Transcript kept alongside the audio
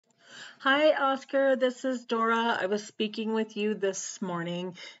Hi, Oscar. This is Dora. I was speaking with you this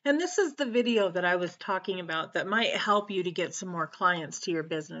morning, and this is the video that I was talking about that might help you to get some more clients to your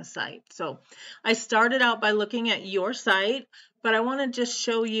business site. So I started out by looking at your site, but I want to just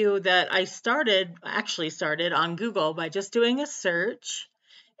show you that I actually started on Google by just doing a search.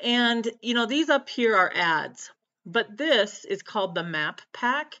 And, these up here are ads, but this is called the map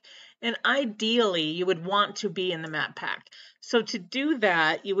pack. And ideally, you would want to be in the map pack. So to do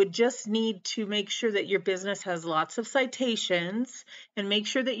that, you would just need to make sure that your business has lots of citations and make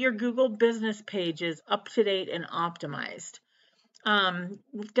sure that your Google business page is up to date and optimized.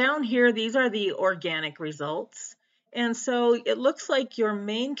 Down here, these are the organic results. And so it looks like your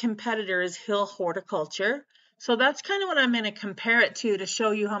main competitor is Hill Horticulture. So that's kind of what I'm going to compare it to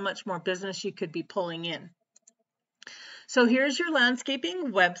show you how much more business you could be pulling in. So here's your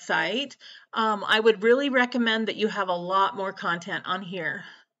landscaping website. I would really recommend that you have a lot more content on here.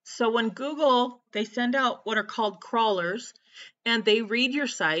 So when Google, they send out what are called crawlers, and they read your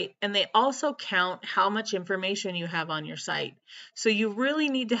site, and they also count how much information you have on your site. So you really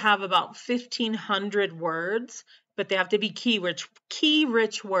need to have about 1,500 words, but they have to be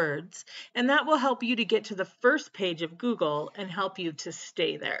key-rich words, and that will help you to get to the first page of Google and help you to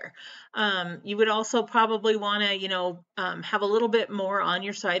stay there. You would also probably want to, have a little bit more on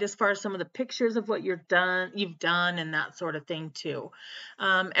your site as far as some of the pictures of what you've done and that sort of thing too.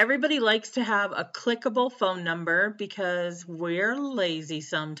 Everybody likes to have a clickable phone number because we're lazy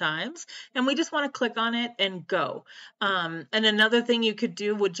sometimes and we just want to click on it and go. And another thing you could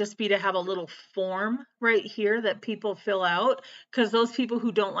do would just be to have a little form right here that people fill out, because those people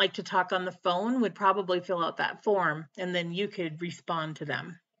who don't like to talk on the phone would probably fill out that form and then you could respond to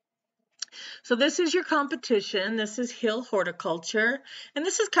them. So this is your competition. This is Hill Horticulture. And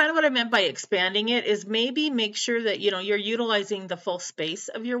this is kind of what I meant by expanding it, is maybe make sure that, you're utilizing the full space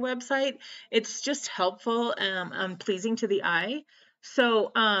of your website. It's just helpful and pleasing to the eye.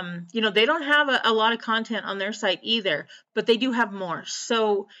 So, they don't have a lot of content on their site either, but they do have more.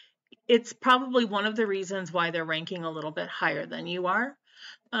 So it's probably one of the reasons why they're ranking a little bit higher than you are.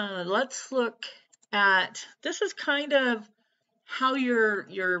 Let's look at, this is kind of how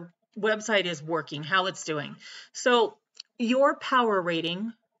your website is working, how it's doing. So your power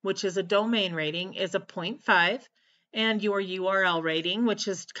rating, which is a domain rating, is a 0.5, and your URL rating, which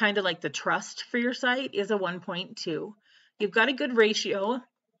is kind of like the trust for your site, is a 1.2. You've got a good ratio.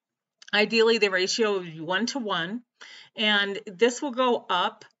 Ideally, the ratio would be 1 to 1, and this will go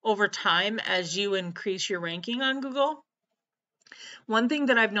up over time as you increase your ranking on Google. One thing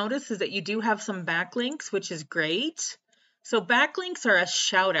that I've noticed is that you do have some backlinks, which is great. So backlinks are a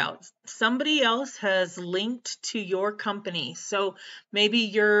shout out. Somebody else has linked to your company. So maybe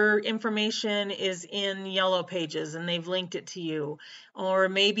your information is in Yellow Pages and they've linked it to you. Or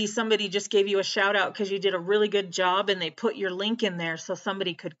maybe somebody just gave you a shout out because you did a really good job and they put your link in there so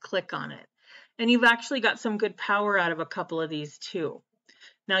somebody could click on it. And you've actually got some good power out of a couple of these too.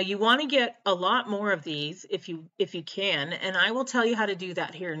 Now you want to get a lot more of these if you can, and I will tell you how to do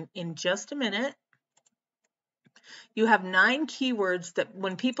that here in just a minute. You have 9 keywords that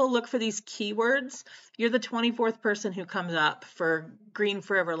when people look for these keywords, you're the 24th person who comes up for Green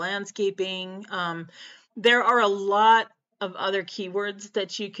Forever Landscaping. There are a lot of other keywords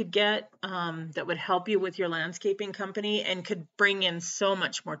that you could get that would help you with your landscaping company and could bring in so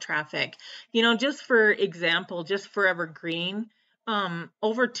much more traffic. Just for example, just Forever Green,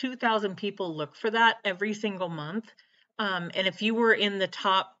 over 2,000 people look for that every single month. And if you were in the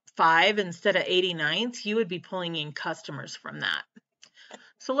top 5 instead of 89th, you would be pulling in customers from that.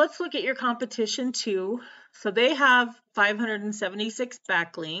 So let's look at your competition too. So they have 576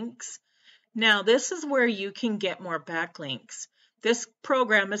 backlinks. Now this is where you can get more backlinks. This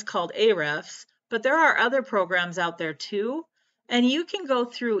program is called Ahrefs, but there are other programs out there too. And you can go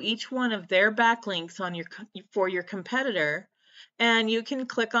through each one of their backlinks for your competitor, and you can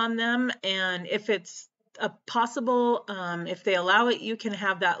click on them, and if it's if they allow it, you can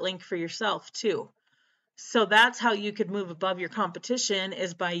have that link for yourself too. So that's how you could move above your competition,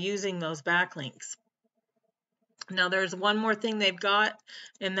 is by using those backlinks. Now there's one more thing they've got,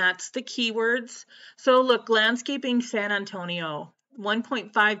 and that's the keywords. So look, landscaping San Antonio,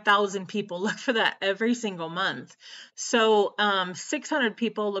 1.5 thousand people look for that every single month. So 600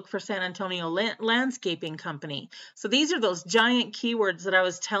 people look for San Antonio Landscaping Company. So these are those giant keywords that I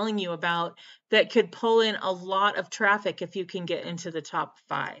was telling you about that could pull in a lot of traffic if you can get into the top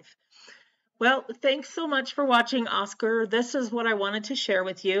 5. Well, thanks so much for watching, Oscar. This is what I wanted to share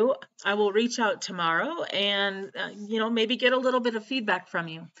with you. I will reach out tomorrow and, maybe get a little bit of feedback from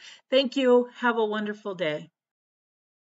you. Thank you. Have a wonderful day.